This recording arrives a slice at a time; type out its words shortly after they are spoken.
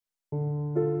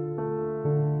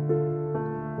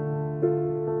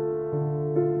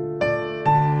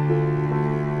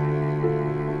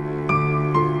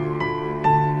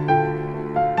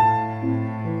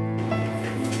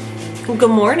Good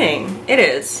morning. It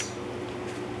is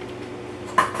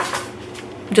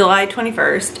July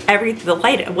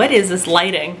 21st. What is this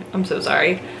lighting? I'm so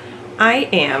sorry.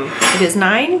 It is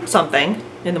 9 something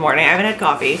in the morning. I haven't had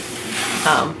coffee.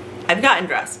 I've gotten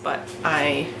dressed, but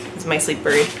it's my sleep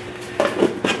period.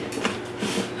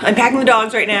 I'm packing the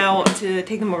dogs right now to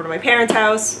take them over to my parents'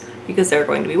 house because they're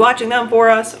going to be watching them for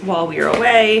us while we are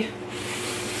away.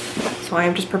 So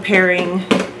I'm just preparing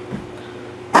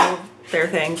all of their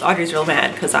things. Audrey's real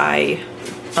mad because they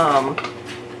have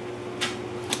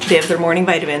their morning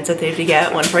vitamins that they have to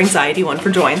get, one for anxiety, one for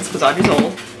joints because Audrey's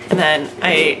old. And then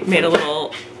I made a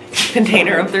little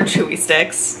container of their chewy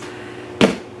sticks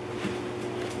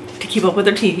to keep up with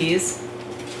their TVs.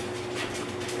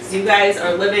 So you guys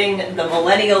are living the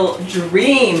millennial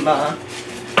dream.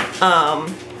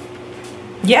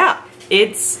 Yeah,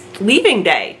 it's leaving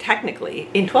day, technically.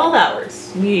 In 12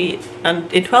 hours.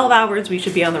 In 12 hours, we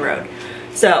should be on the road.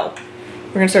 So,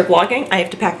 we're gonna start vlogging. I have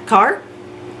to pack the car.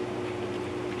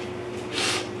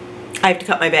 I have to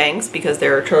cut my bangs because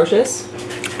they're atrocious.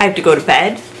 I have to go to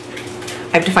bed.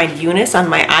 I have to find Eunice on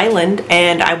my island,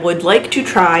 and I would like to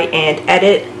try and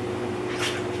edit.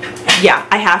 Yeah,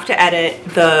 I have to edit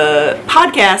the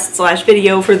podcast /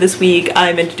 video for this week.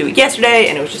 I meant to do it yesterday,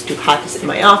 and it was just too hot to sit in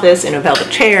my office in a velvet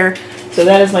chair. So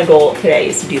that is my goal today,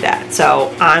 is to do that.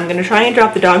 So I'm gonna try and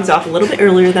drop the dogs off a little bit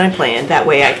earlier than I planned. That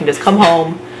way I can just come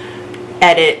home,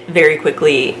 edit very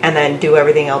quickly, and then do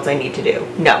everything else I need to do.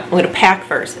 No, I'm gonna pack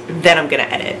first, then I'm gonna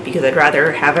edit, because I'd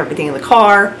rather have everything in the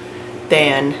car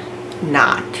than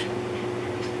not.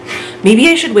 Maybe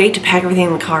I should wait to pack everything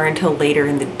in the car until later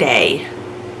in the day.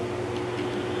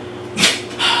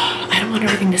 I don't want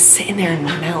everything to sit in there and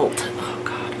melt. Oh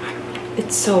God, I don't know.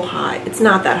 It's so hot. It's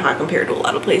not that hot compared to a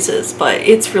lot of places, but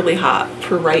it's really hot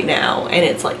for right now, and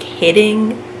it's like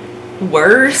hitting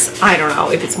worse. I don't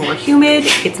know if it's more humid,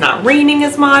 it's not raining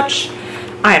as much.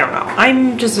 I don't know.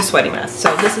 I'm just a sweaty mess.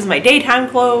 So this is my daytime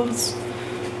clothes.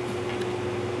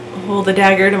 Hold the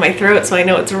dagger to my throat so I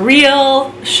know it's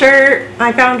real. Shirt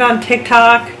I found on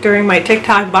TikTok during my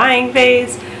TikTok buying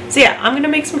phase. So yeah, I'm gonna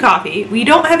make some coffee. We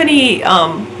don't have any,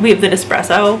 we have the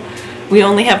Nespresso. We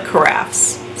only have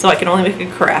carafes. So I can only make a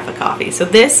carafe of coffee. So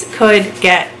this could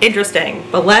get interesting,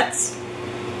 but let's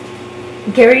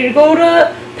get ready to go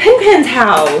to Pin's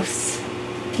house.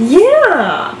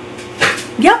 Yeah.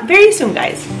 Yep, very soon,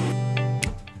 guys.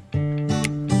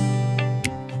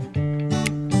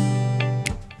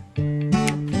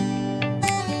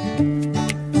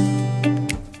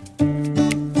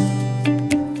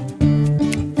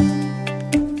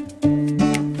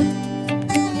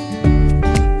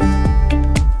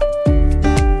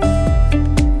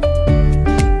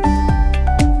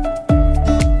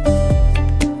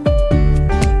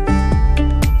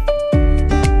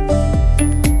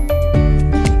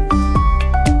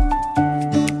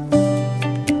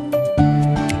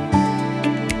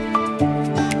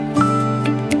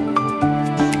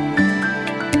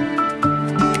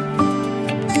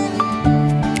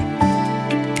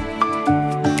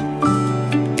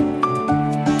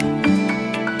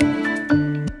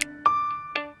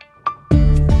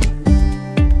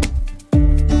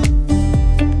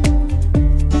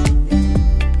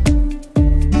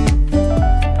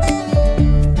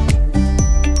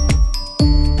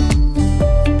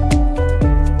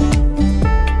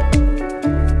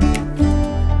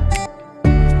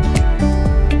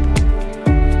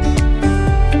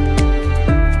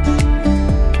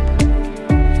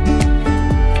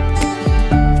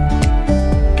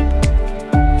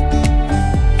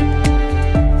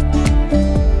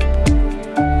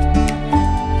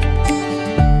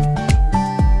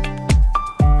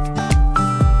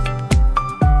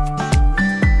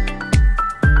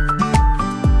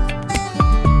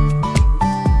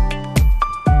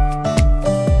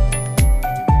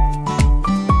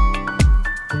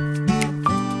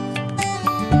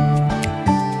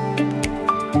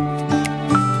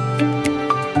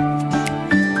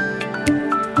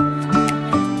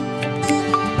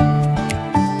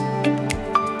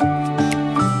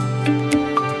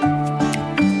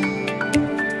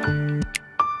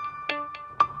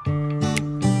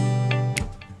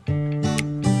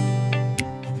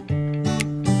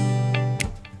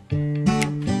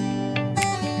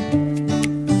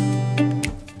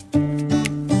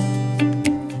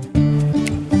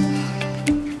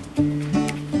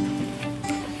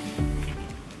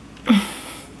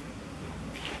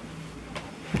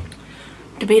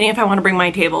 Debating if I want to bring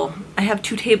my table. I have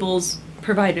 2 tables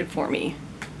provided for me.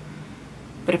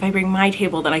 But if I bring my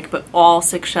table, then I could put all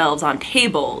 6 shelves on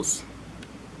tables.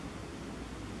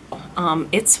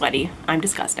 It's sweaty. I'm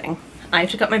disgusting. I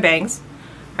have to cut my bangs.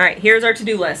 All right, here's our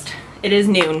to-do list. It is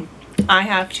noon. I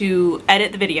have to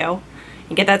edit the video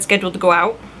and get that scheduled to go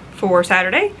out for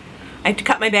Saturday. I have to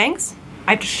cut my bangs.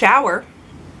 I have to shower.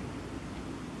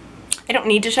 I don't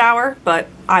need to shower, but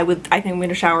I think I'm going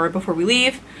to shower before we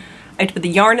leave. I have to put the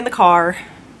yarn in the car.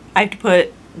 I have to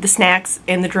put the snacks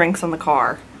and the drinks on the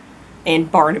car,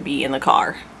 and Barnaby in the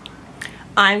car.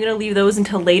 I'm going to leave those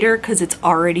until later because it's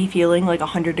already feeling like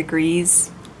 100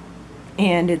 degrees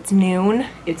and it's noon.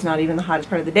 It's not even the hottest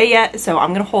part of the day yet, so I'm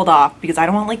going to hold off because I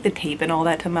don't want like the tape and all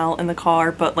that to melt in the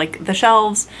car, but like the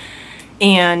shelves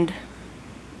and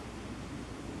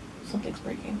something's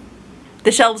breaking.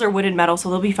 The shelves are wood and metal,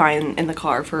 so they'll be fine in the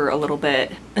car for a little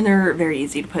bit, and they're very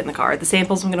easy to put in the car. The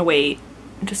samples I'm going to wait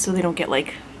just so they don't get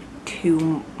like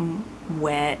too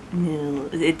wet.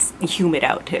 It's humid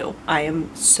out too. I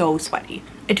am so sweaty.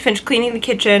 I had to finish cleaning the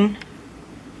kitchen.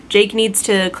 Jake needs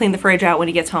to clean the fridge out when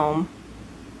he gets home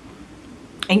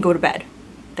and go to bed.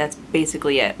 That's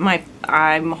basically it.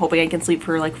 I'm hoping I can sleep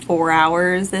for like 4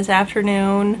 hours this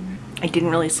afternoon. I didn't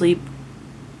really sleep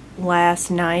last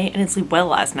night. I didn't sleep well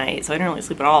last night, so I didn't really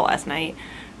sleep at all last night,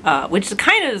 which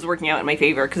kind of is working out in my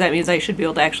favor because that means I should be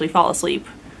able to actually fall asleep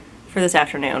for this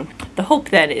afternoon. The hope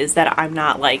then is that I'm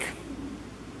not like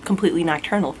completely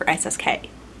nocturnal for SSK.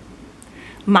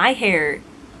 My hair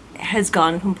has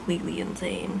gone completely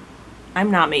insane.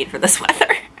 I'm not made for this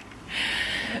weather.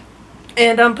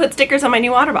 And put stickers on my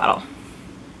new water bottle.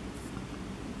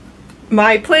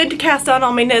 My plan to cast on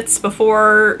all my knits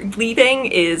before leaving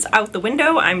is out the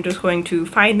window. I'm just going to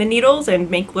find the needles and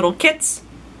make little kits,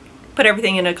 put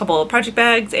everything in a couple of project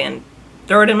bags, and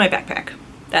throw it in my backpack.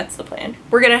 That's the plan.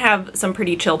 We're gonna have some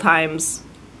pretty chill times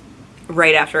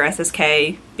right after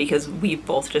SSK because we've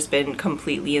both just been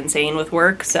completely insane with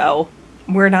work, so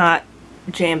we're not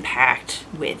jam-packed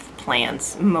with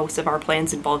plans. Most of our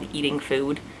plans involve eating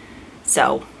food,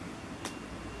 so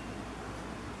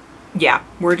yeah,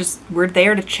 we're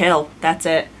there to chill. That's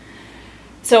it.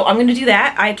 So I'm gonna do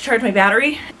that. I have to charge my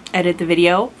battery, edit the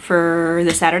video for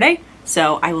this Saturday,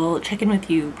 so I will check in with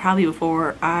you probably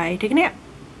before I take a nap.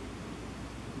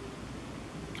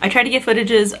 I tried to get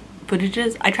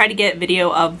I tried to get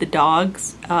video of the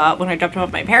dogs when I dropped them off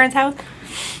at my parents' house,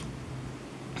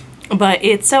 but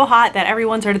it's so hot that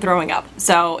everyone started throwing up.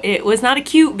 So it was not a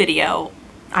cute video.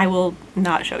 I will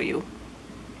not show you.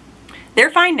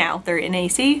 They're fine now. They're in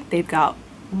AC. They've got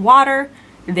water.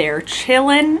 They're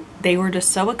chilling. They were just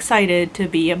so excited to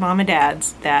be at mom and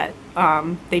dad's that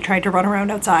they tried to run around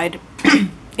outside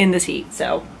in this heat.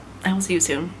 So I will see you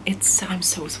soon. I'm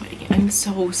so sweaty. I'm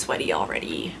so sweaty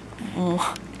already.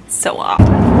 Oh, it's so hot.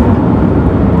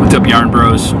 What's up, Yarn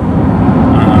Bros?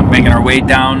 Making our way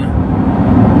down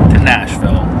to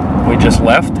Nashville. We just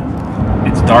left.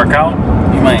 It's dark out.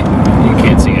 You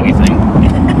can't see anything.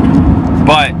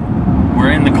 But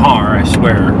we're in the car, I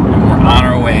swear, and we're on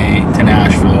our way to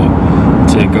Nashville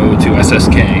to go to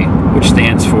SSK, which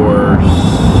stands for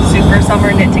Super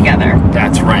Summer Knit Together.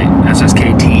 That's right,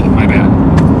 SSKT, my bad.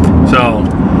 So,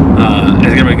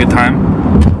 it's gonna be a good time.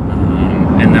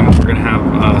 And then we're gonna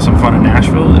have some fun in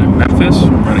Nashville and in Memphis. We're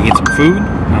gonna eat some food.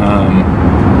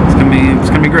 It's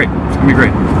gonna be great. It's gonna be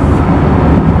great.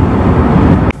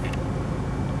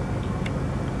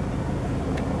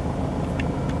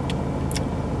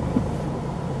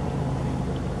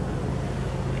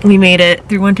 We made it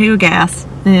through Montego Gas.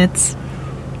 It's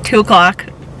 2 o'clock.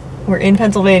 We're in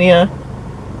Pennsylvania.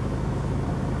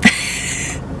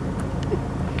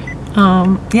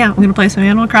 Yeah, I'm gonna play some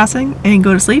Animal Crossing and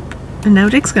go to sleep. And now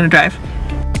Jake's gonna drive.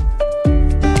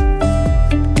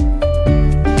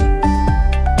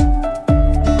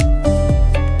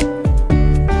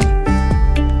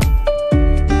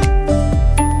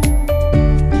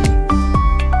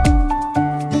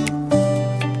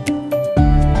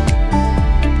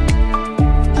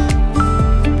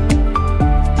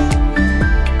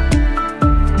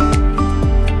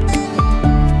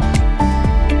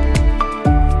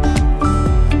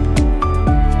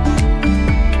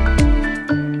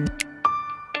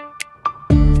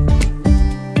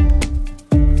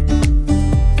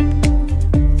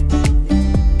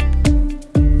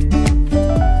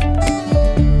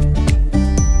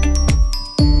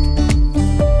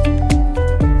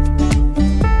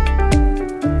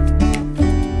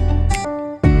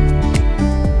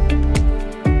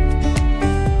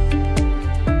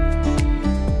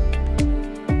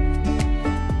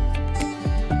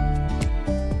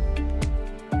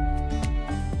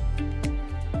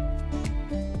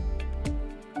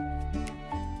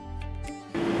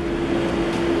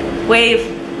 Wave.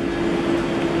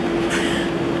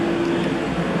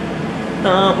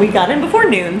 We got in before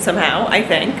noon somehow, I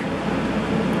think.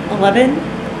 11?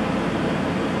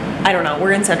 I don't know,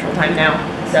 we're in Central Time now,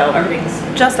 so everything's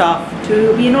just off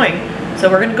to be annoying. So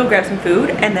we're gonna go grab some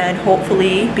food and then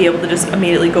hopefully be able to just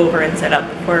immediately go over and set up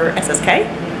for SSK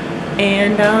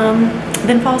and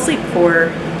then fall asleep for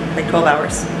like 12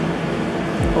 hours,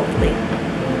 hopefully.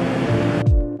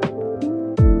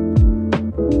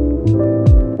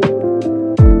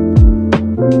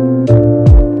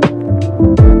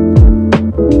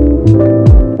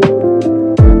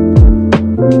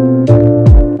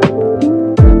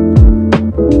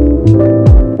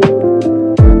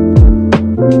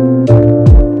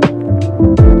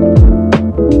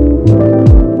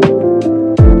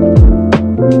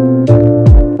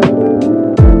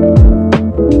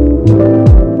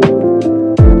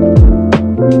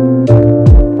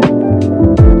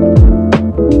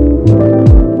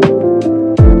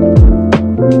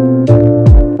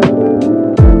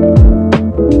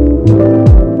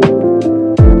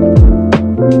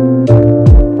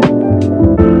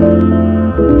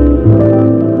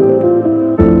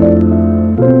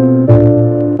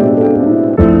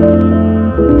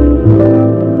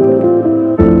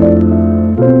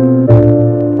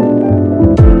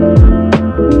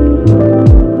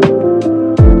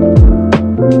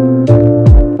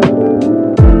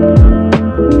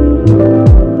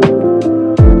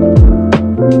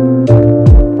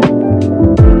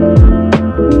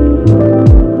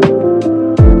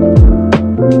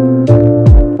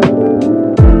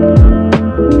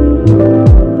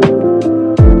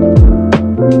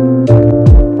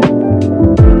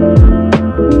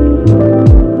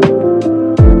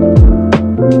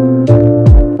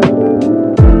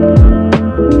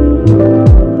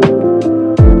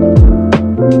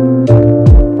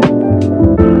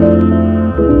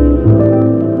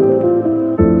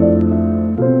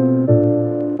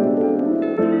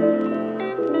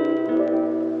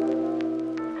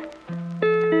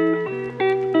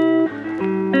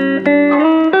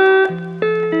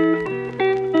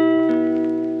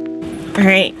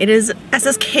 Alright, it is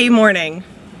SSK morning.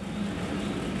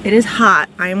 It is hot.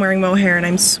 I am wearing mohair and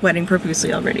I'm sweating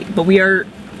profusely already. But we're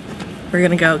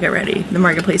gonna go get ready. The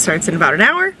marketplace starts in about an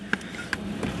hour.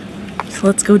 So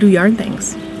let's go do yarn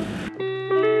things.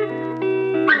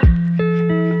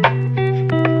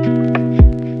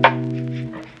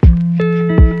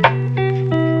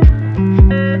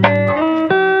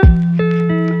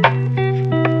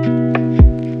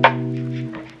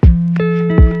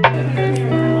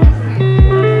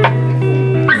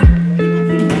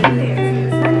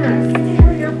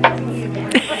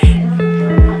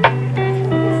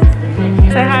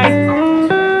 Say hi.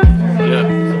 Yeah.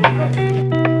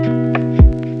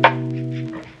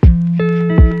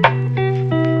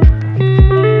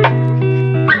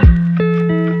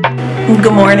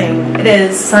 Good morning. It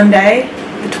is Sunday,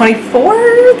 the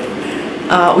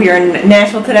 24th. We are in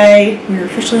Nashville today. We're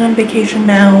officially on vacation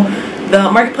now. The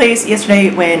marketplace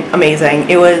yesterday went amazing.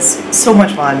 It was so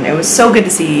much fun. It was so good to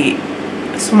see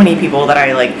so many people that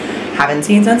I like haven't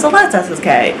seen since the last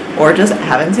SSK, or just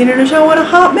haven't seen in a show in a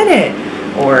hot minute,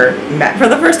 or met for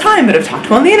the first time but have talked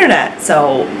to on the internet.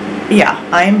 So yeah,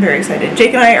 I am very excited.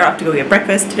 Jake and I are off to go get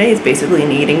breakfast. Today is basically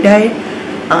an eating day.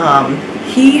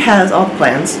 He has all the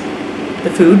plans. The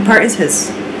food part is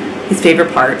his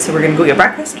favorite part. So we're gonna go get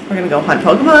breakfast. We're gonna go hunt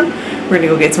Pokemon. We're gonna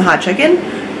go get some hot chicken.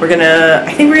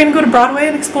 I think we're gonna go to Broadway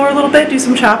and explore a little bit, do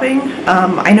some shopping.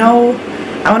 I know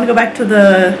I want to go back to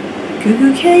the Goo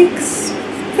Goo Cakes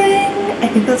thing. I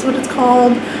think that's what it's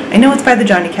called. I know it's by the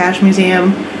Johnny Cash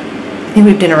Museum. I think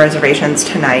we have dinner reservations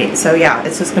tonight. So yeah,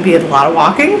 it's just gonna be a lot of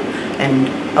walking and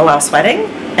a lot of sweating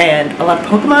and a lot of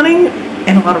Pokemoning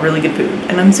and a lot of really good food.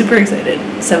 And I'm super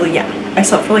excited. So yeah, I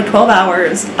slept for like 12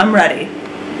 hours. I'm ready.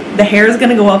 The hair is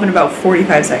gonna go up in about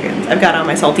 45 seconds. I've got on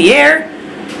my Salty Air,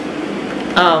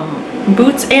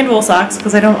 boots and wool socks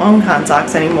because I don't own con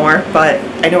socks anymore, but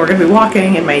I know we're gonna be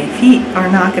walking and my feet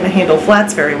are not gonna handle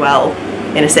flats very well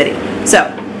in a city.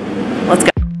 So let's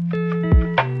go.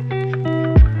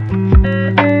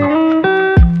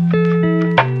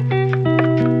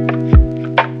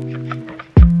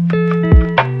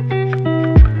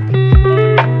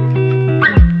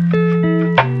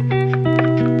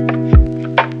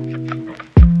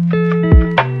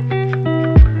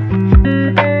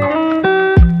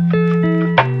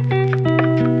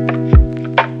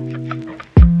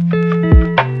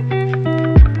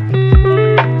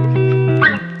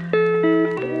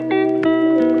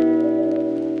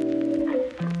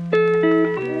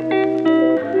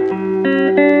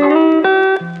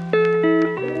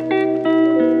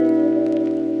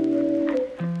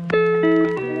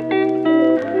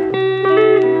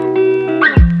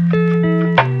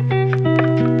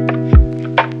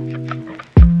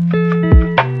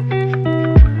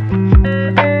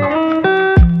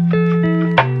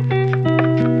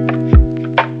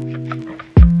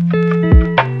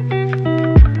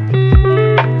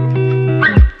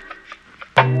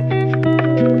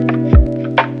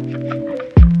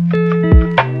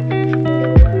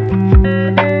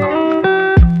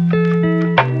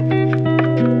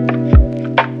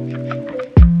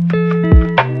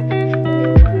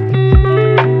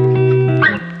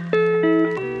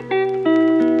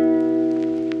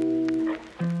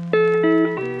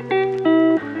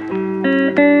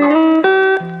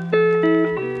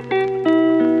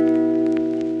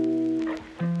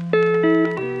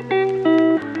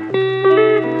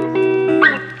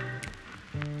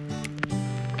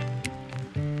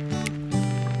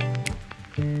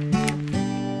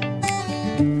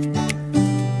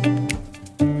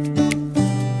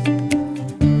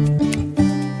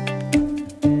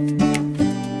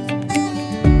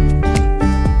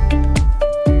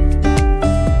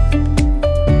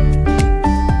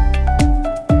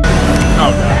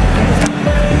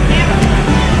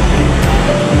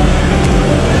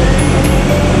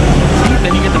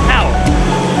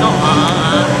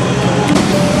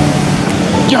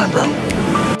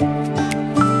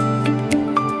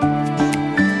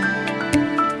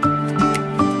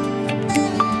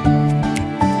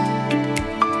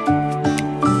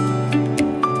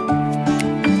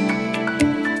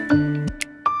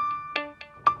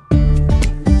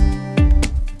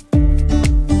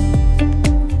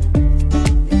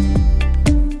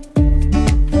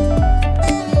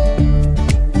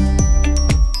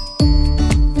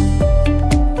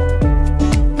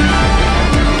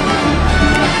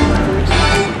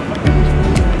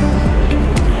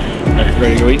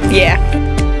 Yeah.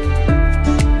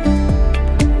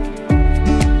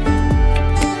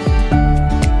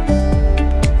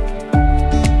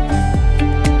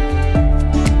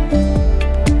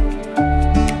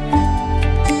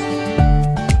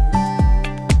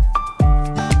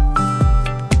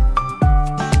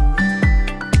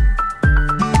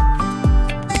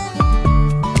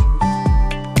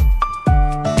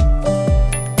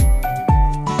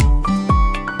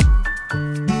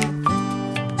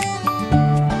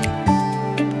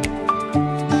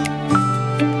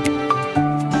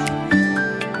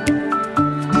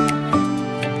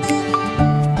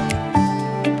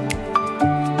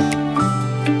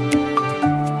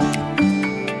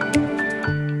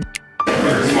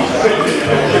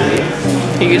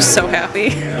 You're so happy.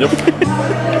 Yep.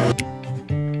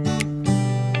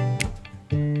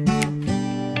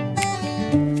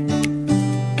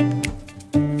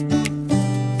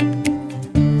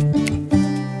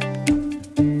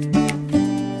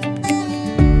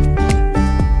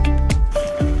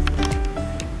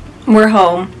 We're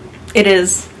home. It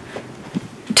is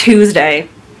Tuesday,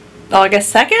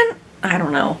 August 2nd? I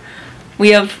don't know. We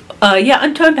have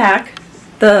yet to unpack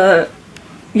the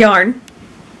yarn.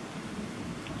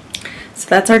 So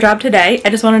that's our job today.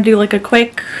 I just want to do like a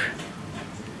quick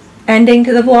ending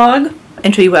to the vlog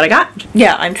and show you what I got.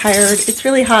 Yeah, I'm tired. It's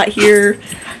really hot here.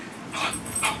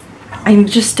 I'm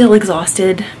just still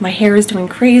exhausted. My hair is doing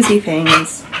crazy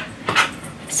things.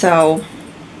 So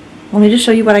let me just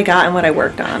show you what I got and what I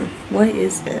worked on. What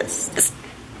is this?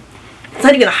 It's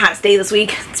not even the hottest day this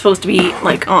week. It's supposed to be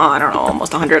like, oh, I don't know,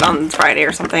 almost 100 on Friday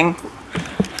or something.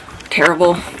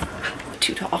 Terrible.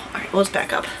 Too tall. Alright, let's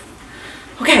back up.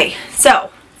 Okay, so,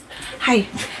 hi.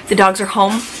 The dogs are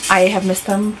home. I have missed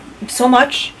them so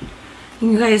much.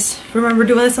 You guys remember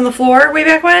doing this on the floor way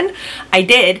back when? I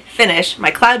did finish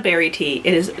my Cloudberry tee.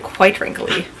 It is quite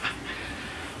wrinkly.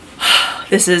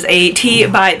 This is a tee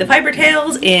by the Fiber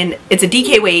Tales it's a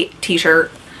DK weight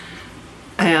t-shirt.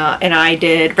 And I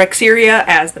did Rexeria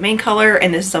as the main color,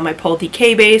 and this is on my Pole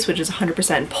DK base, which is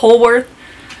 100% Polworth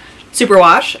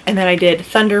Superwash. And then I did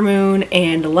Thunder Moon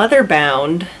and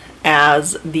Leatherbound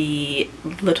as the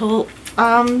little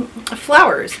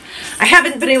flowers. I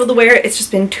haven't been able to wear it. It's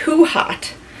just been too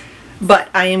hot. But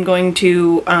I am going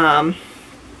to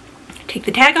take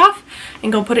the tag off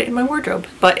and go put it in my wardrobe.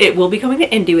 But it will be coming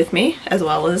to Indy with me, as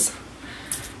well as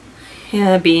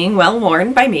being well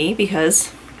worn by me,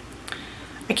 because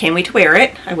I can't wait to wear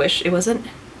it. I wish it wasn't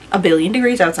a billion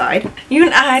degrees outside.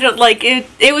 Even I don't like it.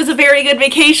 It was a very good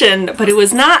vacation, but it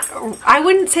was not, I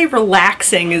wouldn't say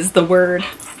relaxing is the word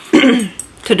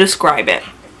to describe it.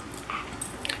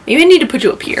 Maybe I need to put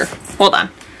you up here. Hold on.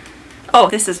 Oh,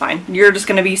 this is fine. You're just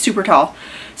gonna be super tall.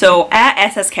 So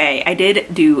at SSK, I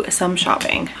did do some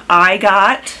shopping. I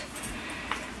got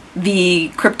the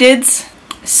Cryptids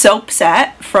soap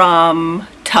set from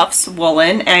Tufts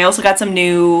Woolen, and I also got some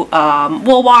new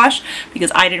wool wash,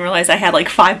 because I didn't realize I had like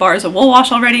 5 bars of wool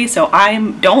wash already, so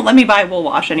don't let me buy wool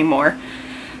wash anymore.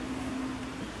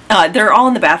 They're all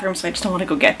in the bathroom, so I just don't want to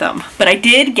go get them. But I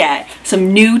did get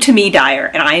some new to me dyer,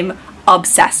 and I'm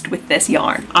obsessed with this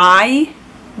yarn. I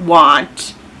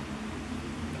want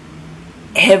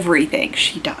everything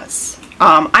she does.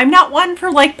 I'm not one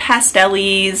for like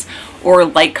pastellies or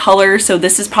light colors, so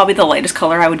this is probably the lightest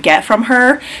color I would get from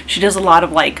her. She does a lot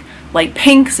of like light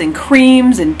pinks and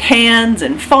creams and tans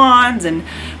and fawns,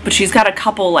 but she's got a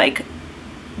couple like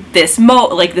this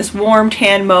warm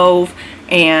tan mauve,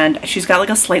 and she's got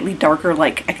like a slightly darker,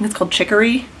 like, I think it's called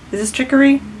Chicory. Is this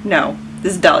Chicory? No,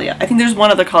 this is Dahlia. I think there's one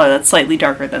other color that's slightly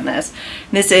darker than this.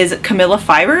 This is Camilla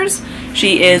Fibers.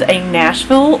 She is a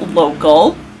Nashville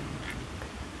local.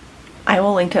 I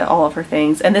will link to all of her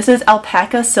things. And this is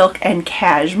Alpaca, Silk, and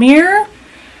Cashmere.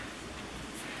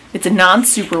 It's a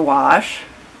non-superwash.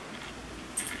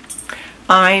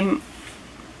 I'm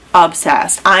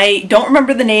obsessed. I don't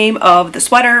remember the name of the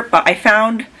sweater, but I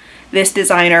found this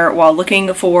designer while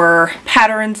looking for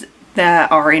patterns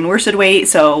that are in worsted weight.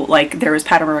 So like there was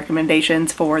pattern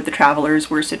recommendations for the Travelers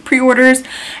worsted pre-orders,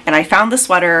 and I found the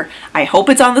sweater. I hope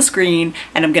it's on the screen,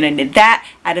 and I'm gonna knit that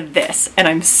out of this, and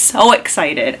I'm so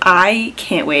excited. I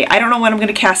can't wait. I don't know when I'm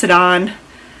gonna cast it on.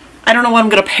 I don't know what I'm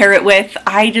gonna pair it with.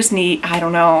 I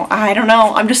don't know.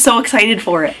 I'm just so excited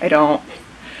for it.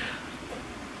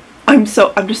 I'm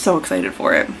just so excited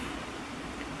for it.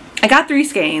 I got 3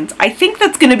 skeins. I think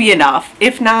that's gonna be enough.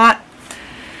 If not,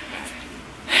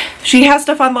 she has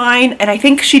stuff online, and I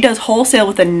think she does wholesale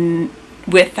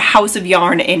with the House of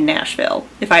Yarn in Nashville.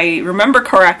 If I remember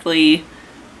correctly,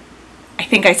 I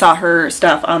think I saw her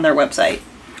stuff on their website.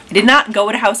 I did not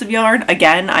go to House of Yarn.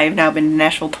 Again, I have now been to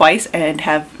Nashville twice and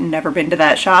have never been to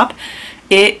that shop.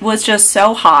 It was just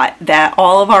so hot that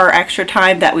all of our extra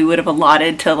time that we would have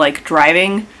allotted to like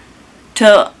driving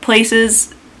to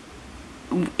places,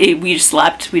 we just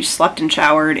slept. We just slept and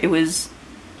showered. It was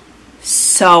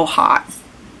so hot.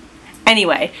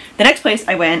 Anyway, the next place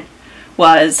I went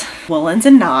was Woolens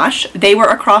and Nosh. They were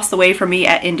across the way from me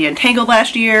at Indian Tangled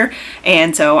last year,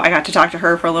 and so I got to talk to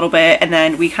her for a little bit, and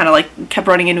then we kind of like kept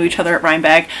running into each other at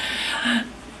Rhinebeck.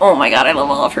 Oh my god, I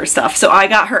love all of her stuff. So I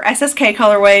got her SSK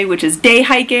colorway, which is day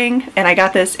hiking, and I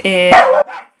got this in...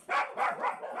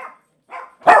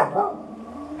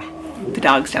 The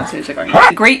dog's downstairs are going.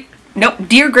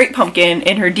 Deer Great Pumpkin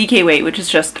in her DK weight, which is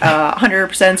just 100%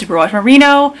 superwash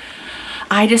merino.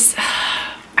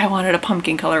 I wanted a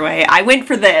pumpkin colorway. I went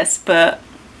for this, but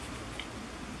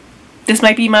this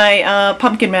might be my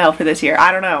pumpkin mail for this year.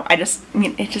 I don't know.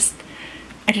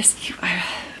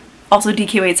 Also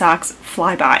DK weight socks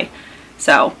fly by.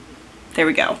 So there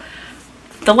we go.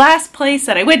 The last place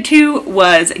that I went to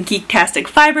was Geektastic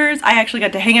Fibers. I actually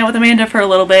got to hang out with Amanda for a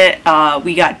little bit.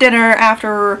 We got dinner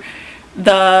after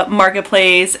the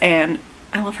marketplace, and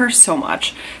I love her so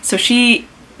much. So she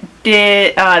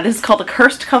did, this is called the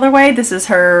Cursed colorway. This is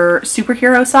her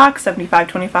superhero sock,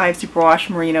 75/25 superwash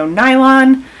merino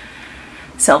nylon,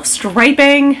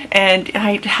 self-striping, and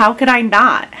how could I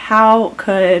not? How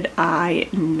could I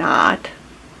not?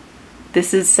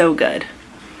 This is so good.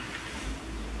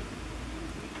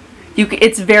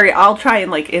 It's very, I'll try and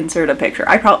like insert a picture.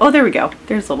 Oh, there we go.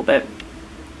 There's a little bit.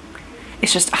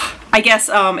 It's just, I guess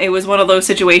it was one of those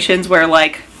situations where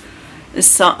like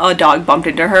a dog bumped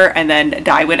into her and then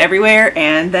dye went everywhere,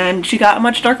 and then she got a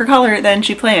much darker color than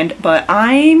she planned. But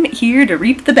I'm here to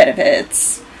reap the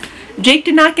benefits. Jake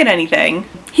did not get anything.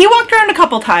 He walked around a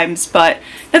couple times, but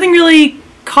nothing really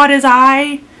caught his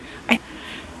eye.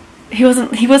 He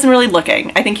wasn't really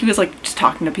looking. I think he was like just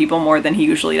talking to people more than he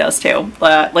usually does too.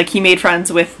 Like he made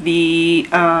friends with the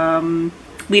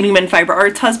Leading Men Fiber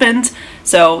Arts husbands,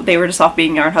 so they were just off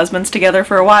being yarn husbands together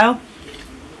for a while.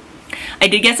 I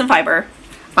did get some fiber.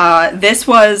 This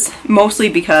was mostly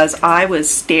because I was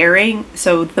staring,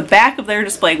 so the back of their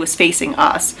display was facing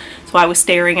us, so I was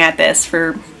staring at this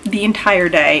for the entire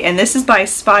day. And this is by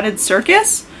Spotted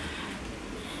Circus.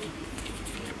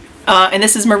 And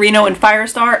this is Merino and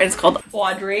Firestar, and it's called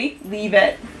Audrey. Leave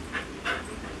it.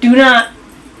 Do not.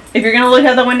 If you're gonna look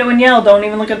out the window and yell, don't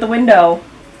even look at the window.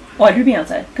 Audrey, be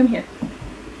outside. Come here.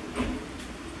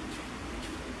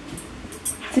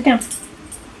 Sit down.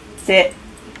 Sit.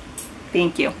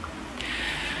 Thank you.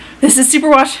 This is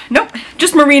superwash. Nope.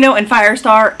 Just Merino and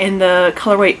Firestar in the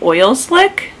colorway Oil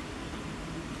Slick.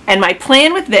 And my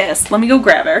plan with this, let me go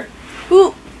grab her.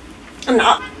 Ooh. I'm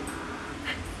not.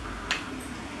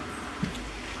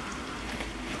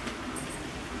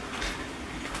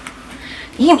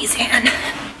 Amy's hand.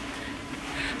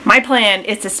 My plan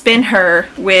is to spin her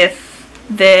with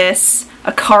this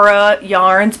Akara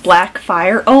Yarns Black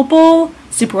Fire Opal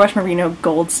Superwash Merino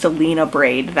Gold Stellina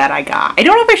braid that I got. I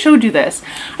don't know if I showed you this.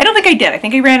 I don't think I did. I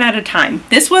think I ran out of time.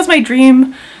 This was my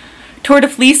dream Tour de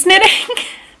Fleece knitting.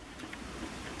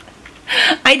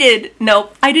 I did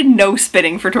no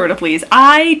spinning for Tour de Fleece.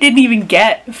 I didn't even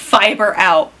get fiber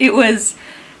out. It was,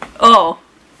 oh,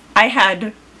 I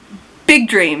had big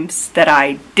dreams that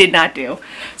I did not do.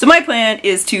 So my plan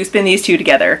is to spin these two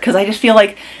together because I just feel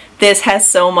like this has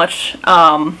so much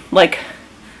like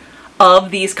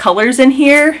of these colors in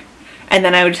here, and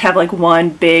then I would just have like one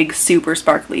big super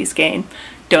sparkly skein.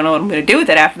 Don't know what I'm gonna do with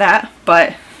it after that,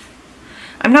 but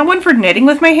I'm not one for knitting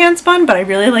with my hand spun, but I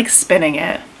really like spinning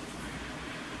it.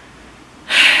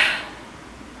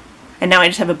 And now I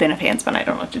just have a bin of hand spun I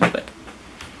don't know what to do with.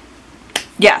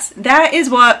 Yes, that is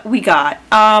what we got.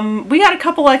 We got a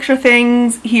couple extra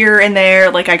things here and there.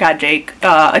 Like I got Jake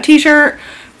a t-shirt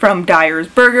from Dyer's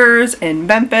Burgers in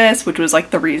Memphis, which was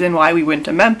like the reason why we went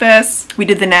to Memphis. We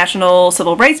did the National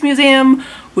Civil Rights Museum,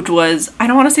 which was, I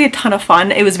don't want to say a ton of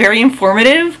fun. It was very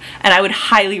informative, and I would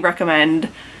highly recommend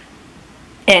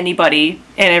anybody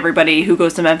and everybody who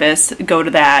goes to Memphis go to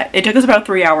that. It took us about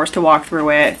 3 hours to walk through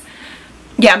it.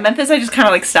 Yeah, Memphis I just kind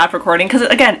of like stopped recording because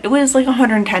again, it was like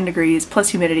 110 degrees plus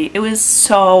humidity. It was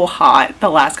so hot the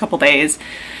last couple days.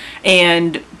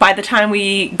 And by the time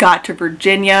we got to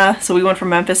Virginia, so we went from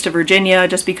Memphis to Virginia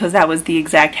just because that was the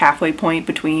exact halfway point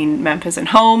between Memphis and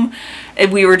home,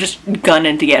 and we were just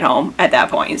gunning to get home at that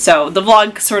point. So the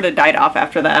vlog sort of died off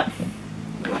after that.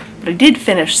 But I did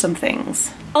finish some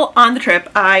things. Well, on the trip,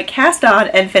 I cast on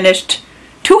and finished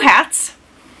 2 hats.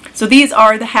 So these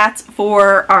are the hats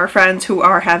for our friends who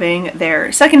are having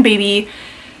their second baby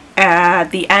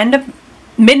at the end of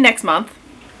mid next month,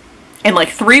 in like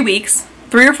 3 weeks.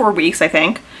 3 or 4 weeks, I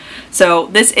think. So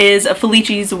this is a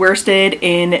Felici's worsted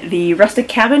in the Rustic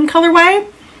Cabin colorway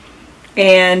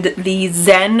and the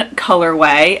Zen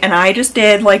colorway, and I just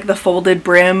did like the folded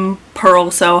brim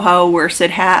pearl Soho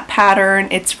worsted hat pattern.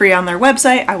 It's free on their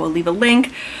website. I will leave a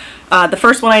link. The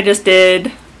first one I just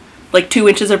did like 2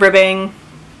 inches of ribbing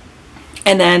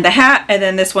and then the hat, and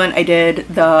then this one I did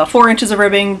the 4 inches of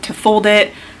ribbing to fold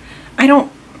it.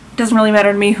 Doesn't really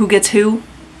matter to me who gets who,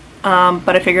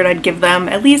 but I figured I'd give them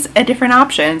at least a different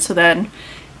option, so then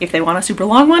if they want a super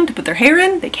long one to put their hair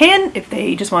in, they can. If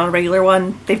they just want a regular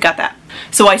one, they've got that.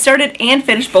 So I started and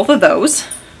finished both of those,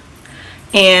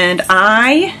 and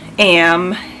I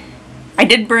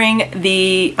did bring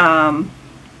the,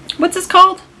 what's this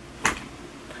called?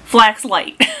 Flax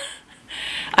Light.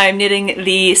 I'm knitting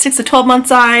the 6 to 12 month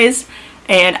size,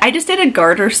 and I just did a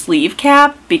garter sleeve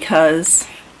cap because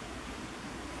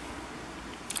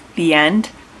the end.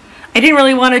 I didn't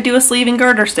really want to do a sleeve and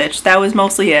garter stitch. That was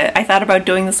mostly it. I thought about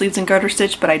doing the sleeves and garter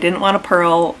stitch, but I didn't want to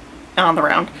purl on the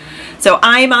round. So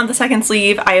I'm on the second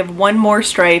sleeve. I have one more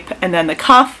stripe and then the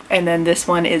cuff, and then this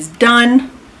one is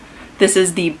done. This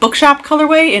is the Bookshop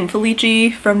colorway in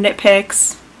Felici from Knit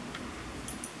Picks.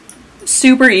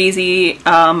 Super easy.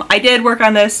 I did work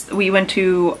on this. We went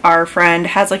to, our friend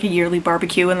has like a yearly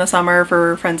barbecue in the summer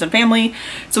for friends and family.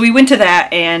 So we went to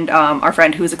that, and our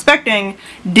friend who was expecting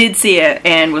did see it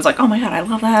and was like, oh my god, I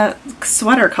love that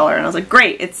sweater color. And I was like,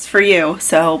 great, it's for you.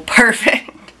 So perfect.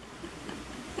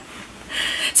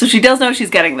 So she does know she's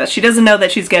getting this. She doesn't know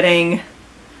that she's getting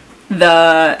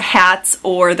the hats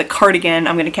or the cardigan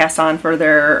I'm going to cast on for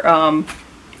their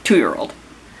 2-year-old.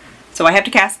 So I have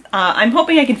to cast, I'm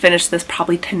hoping I can finish this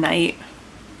probably tonight.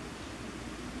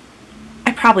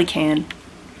 I probably can.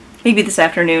 Maybe this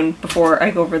afternoon before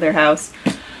I go over their house.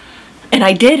 And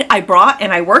I brought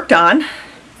and I worked on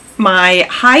my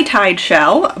High Tide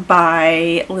shell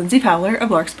by Lindsay Fowler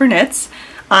of Larkspur Knits.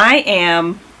 I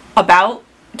am about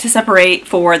to separate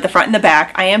for the front and the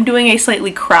back. I am doing a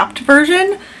slightly cropped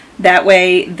version. That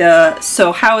way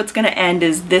so how it's going to end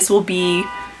is this is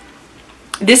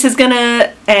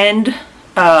gonna end,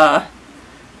 I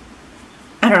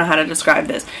don't know how to describe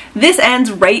this. This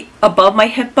ends right above my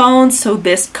hip bone, so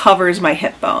this covers my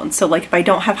hip bone. So like if I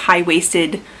don't have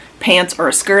high-waisted pants or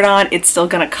a skirt on, it's still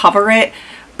gonna cover it.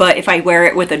 But if I wear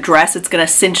it with a dress, it's gonna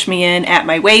cinch me in at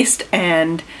my waist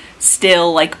and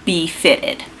still like be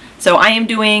fitted. So I am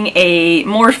doing a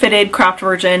more fitted cropped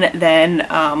version than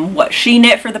what she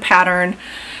knit for the pattern.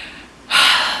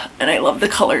 And I love the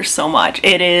colors so much.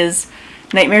 It is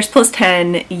Nightmares Plus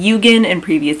 10, Yugen, and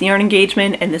Previous Yarn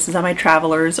Engagement, and this is on my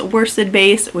Traveler's worsted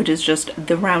base, which is just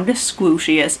the roundest,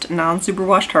 squishiest,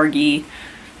 non-superwash targy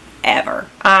ever.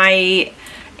 I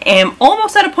am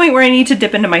almost at a point where I need to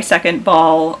dip into my second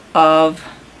ball of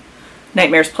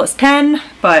Nightmares Plus 10,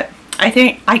 but I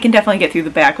think I can definitely get through the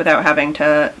back without having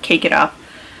to cake it up.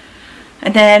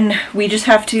 And then we just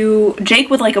have to, Jake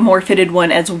would like a more fitted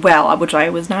one as well, which I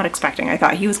was not expecting. I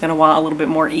thought he was going to want a little bit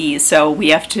more ease. So we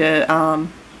have to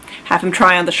have him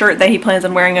try on the shirt that he plans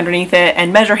on wearing underneath it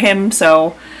and measure him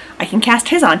so I can cast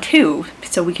his on too,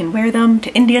 so we can wear them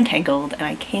to Indie Untangled, and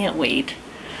I can't wait.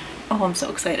 Oh, I'm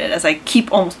so excited as I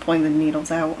keep almost pulling the needles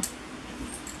out.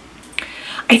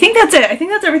 I think that's it. I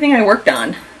think that's everything I worked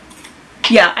on.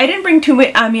 Yeah, I didn't bring too much.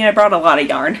 I mean, I brought a lot of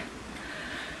yarn.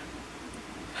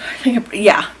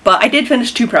 Yeah, but I did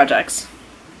finish 2 projects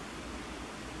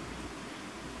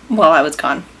while I was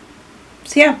gone.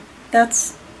 So yeah,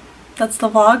 that's the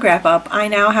vlog wrap up. I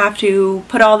now have to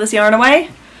put all this yarn away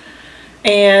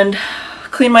and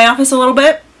clean my office a little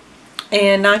bit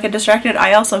and not get distracted.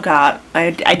 I also got,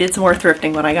 I did some more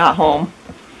thrifting when I got home.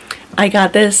 I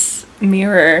got this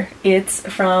mirror. It's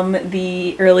from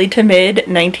the early to mid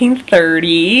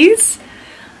 1930s.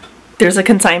 There's a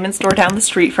consignment store down the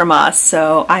street from us,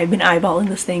 so I've been eyeballing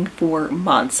this thing for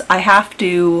months. I have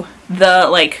to, the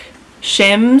like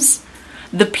shims,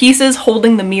 the pieces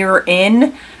holding the mirror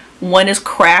in, one is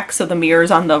cracked so the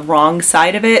mirror's on the wrong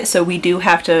side of it, so we do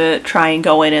have to try and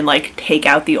go in and like take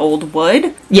out the old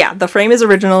wood. Yeah, the frame is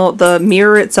original, the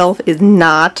mirror itself is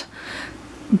not,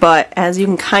 but as you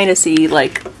can kind of see,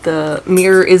 like the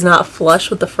mirror is not flush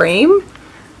with the frame,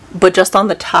 but just on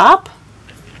the top.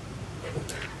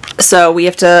 So we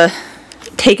have to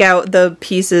take out the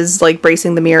pieces like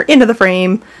bracing the mirror into the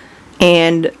frame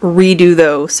and redo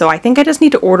those. So I think I just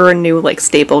need to order a new like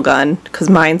staple gun because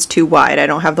mine's too wide. I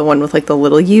don't have the one with like the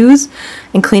little U's,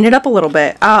 and clean it up a little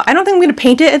bit. I don't think I'm going to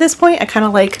paint it at this point. I kind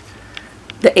of like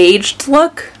the aged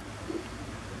look,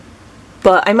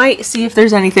 but I might see if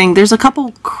there's anything. There's a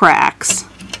couple cracks.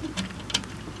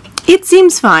 It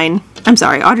seems fine. I'm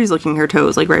sorry, Audrey's licking her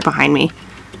toes like right behind me.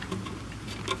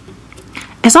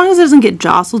 as long as it doesn't get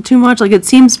jostled too much, like it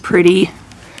seems pretty,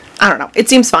 I don't know, it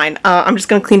seems fine. I'm just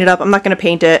gonna clean it up. I'm not gonna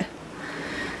paint it.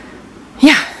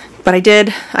 Yeah, but I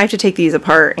have to take these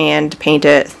apart and paint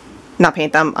it, not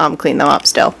paint them, clean them up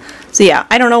still. So yeah,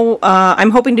 I don't know,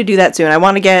 I'm hoping to do that soon. I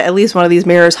want to get at least one of these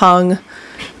mirrors hung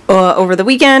over the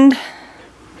weekend,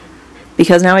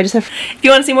 because now I just have... If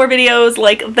you want to see more videos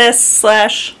like this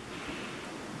 /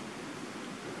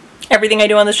 everything I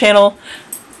do on this channel,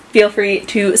 feel free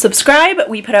to subscribe.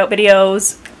 We put out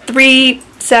videos 3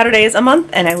 Saturdays a month,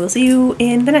 and I will see you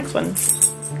in the next one.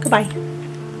 Goodbye.